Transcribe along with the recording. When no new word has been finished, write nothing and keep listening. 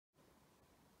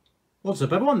What's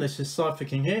up everyone, this is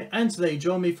SliferKing here, and today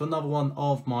join me for another one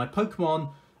of my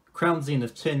Pokemon Crown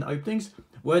Zenith tin openings,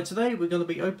 where today we're going to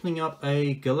be opening up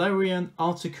a Galarian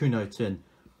Articuno tin.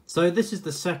 So this is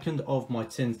the second of my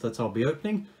tins that I'll be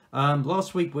opening.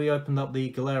 Last week we opened up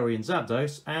the Galarian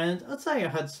Zapdos, and I'd say I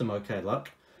had some okay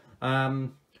luck.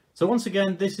 So once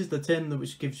again, this is the tin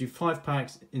which gives you 5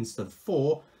 packs instead of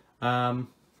 4.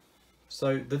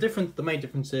 So the main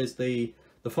difference is the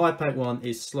 5-pack one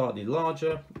is slightly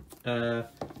larger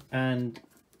and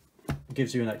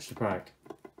gives you an extra pack.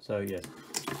 So yes.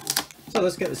 So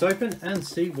let's get this open and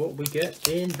see what we get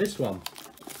in this one.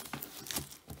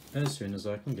 As soon as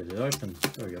I can get it open.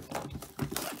 There we go.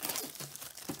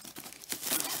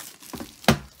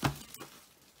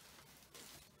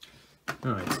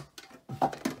 Alright.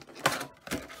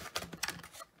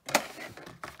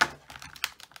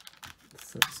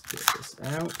 Let's get this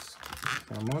out.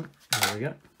 Come on. There we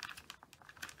go.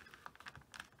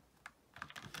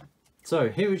 So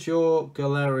here is your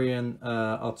Galarian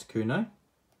Articuno.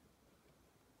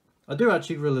 I do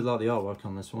actually really like the artwork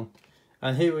on this one.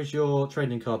 And here is your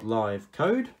trading card live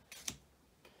code.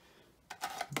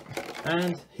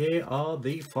 And here are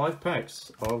the 5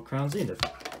 packs of Crown Zenith.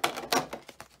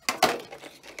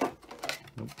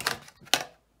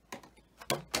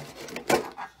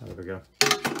 There we go.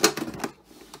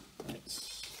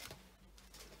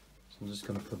 I'm just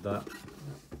going to put that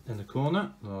in the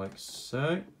corner, like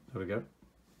so. There we go.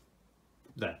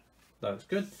 There. That looks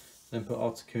good. Then put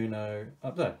Articuno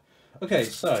up there. Okay,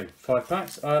 so 5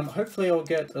 packs. Hopefully I'll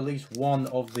get at least one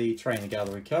of the trainer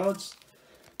gallery cards.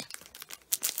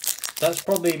 That's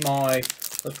probably my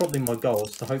goal,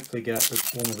 is to hopefully get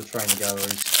one of the trainer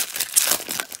galleries.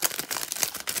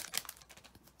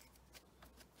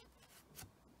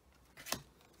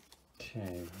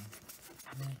 Okay.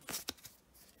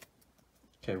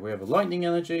 Okay, we have a Lightning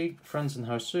Energy, Franzen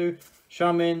Hausu,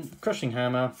 Charmin, Crushing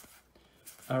Hammer,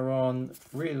 Aron,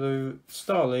 Riolu,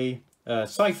 Starly,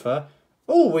 Slifer.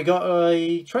 Oh, we got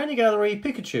a Trainer Gallery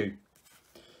Pikachu.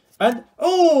 And,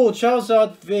 oh,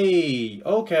 Charizard V.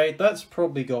 Okay, that's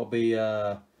probably got to be,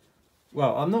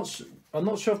 well, I'm not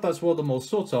sure if that's one of the more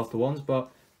sought after ones, but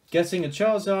getting a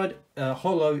Charizard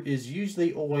holo is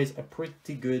usually always a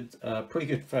pretty good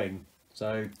thing.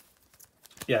 So,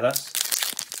 yeah, that's...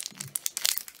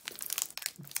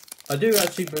 I do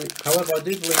actually, however, I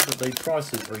do believe that the price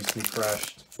has recently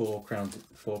crashed for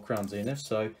Crown Zenith,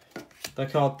 so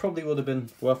that card probably would have been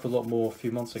worth a lot more a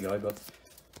few months ago, but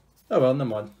oh well, never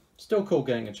mind. Still cool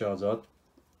getting a Charizard.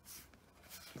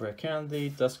 Rare Candy,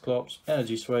 Dusclops,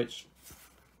 Energy Switch,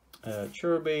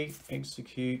 Cherubi,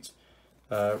 Execute,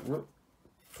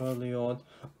 Folion.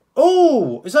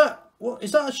 Oh, is that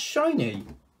a shiny?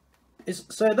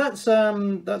 So that's a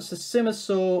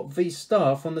Simisaur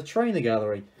V-Star from the Trainer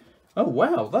Gallery. Oh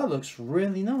wow, that looks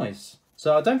really nice.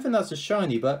 So I don't think that's a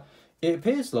shiny, but it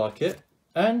appears like it.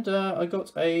 And I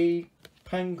got a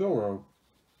Pangoro.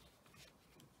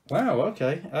 Wow,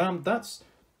 okay.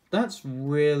 That's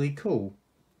really cool.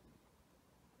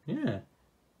 Yeah.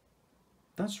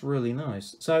 That's really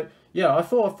nice. So yeah, I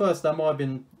thought at first that might have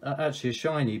been actually a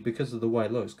shiny because of the way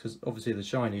it looks, because obviously the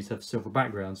shinies have silver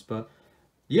backgrounds, but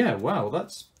yeah, wow,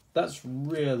 that's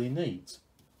really neat.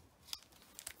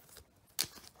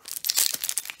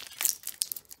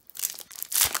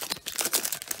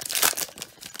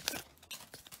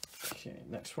 Okay,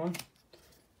 next one.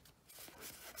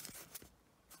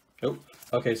 Oh,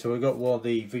 okay, so we've got one of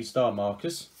the V-Star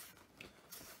markers.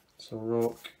 So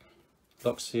Rock,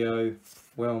 Luxio,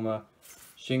 Welmer,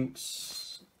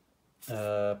 Shinx,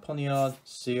 Poniard,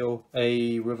 Seal,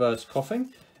 a Reverse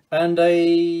Coughing, and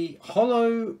a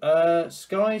Holo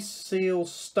Sky Seal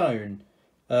Stone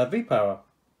V-Power.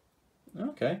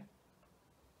 Okay.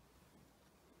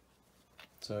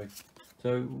 So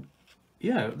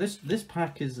yeah, this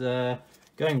pack is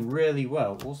going really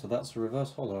well. Also, that's a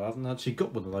reverse holo. I haven't actually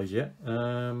got one of those yet.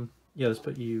 Yeah, let's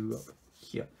put you up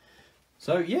here.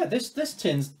 So yeah, this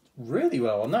tin's really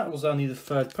well, and that was only the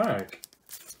 3rd pack.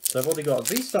 So I've already got a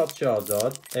V-Star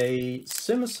Charizard, a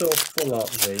Simisaur Full Art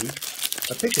V,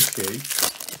 a Pikachu,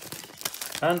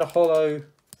 and a holo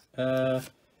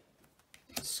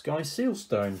Sky Seal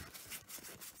Stone.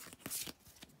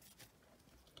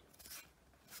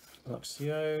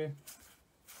 Luxio,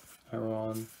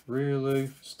 Aron,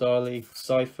 Riolu, Starly,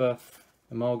 Slifer,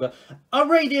 Emolga, a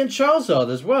Radiant Charizard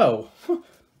as well.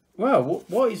 Wow,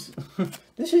 what is...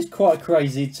 This is quite a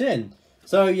crazy tin.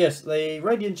 So yes, the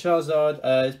Radiant Charizard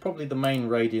is probably the main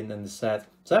Radiant in the set.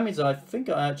 So that means I think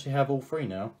I actually have all 3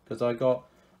 now, because I got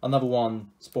another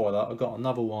one, spoiler, I got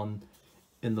another one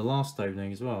in the last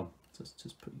opening as well. So let's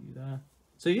just put you there.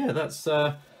 So yeah, that's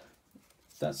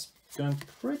going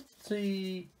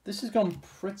pretty... This has gone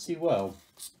pretty well.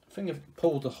 I think I've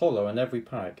pulled a holo in every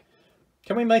pack.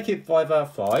 Can we make it 5 out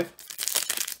of 5?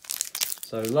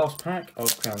 So last pack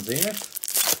of Crown Zenith.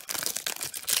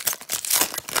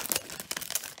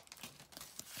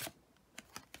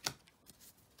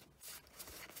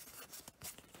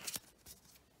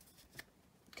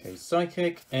 Okay,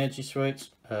 Psychic, Energy Switch,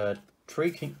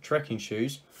 Trekking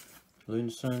Shoes,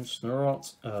 Lunestone,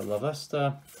 Snorot,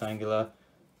 Lavesta, Tangela,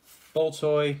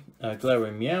 Boltoy,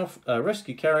 Galarian Meowth,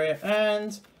 Rescue Carrier,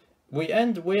 and we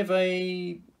end with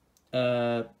a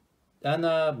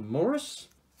Anna Morris.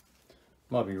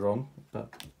 Might be wrong,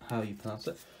 but how you pronounce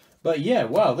it. But yeah,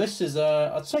 wow, this is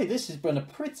I'd say this has been a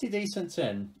pretty decent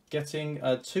tin. Getting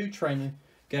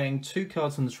getting 2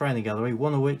 cards from the training gallery,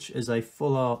 one of which is a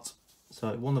full art.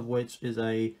 So one of which is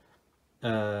a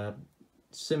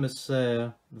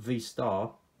Simisair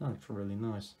V-Star. That looks really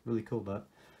nice, really cool that.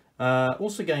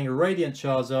 Also getting a Radiant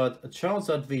Charizard, a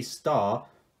Charizard V-Star,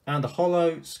 and a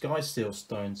Holo Skysteel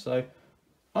Stone. So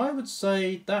I would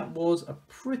say that was a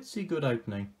pretty good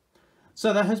opening.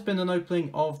 So that has been an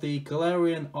opening of the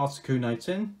Galarian Articuno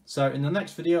tin. So in the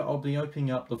next video, I'll be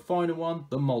opening up the final one,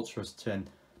 the Moltres tin.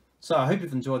 So I hope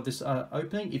you've enjoyed this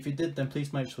opening. If you did, then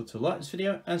please make sure to like this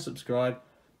video and subscribe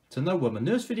to know when my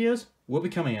newest videos will be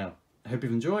coming out. I hope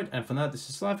you've enjoyed, and for now, this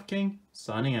is SliferKing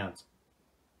signing out.